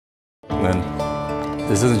Lynne,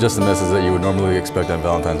 this isn't just a message that you would normally expect on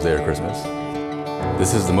Valentine's Day or Christmas.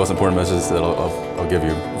 This is the most important message that I'll give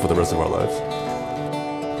you for the rest of our lives.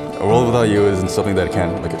 A world without you isn't something that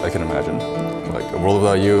I can imagine. Like, a world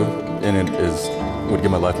without you in it would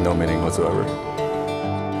give my life no meaning whatsoever.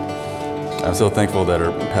 I'm so thankful that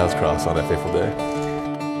our paths crossed on that fateful day.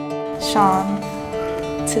 Shawn,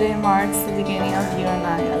 today marks the beginning of you and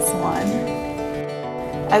I as one.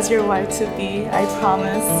 As your wife-to-be, I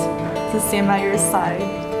promise to stand by your side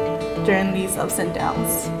during these ups and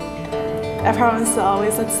downs. I promise to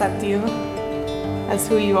always accept you as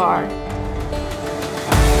who you are.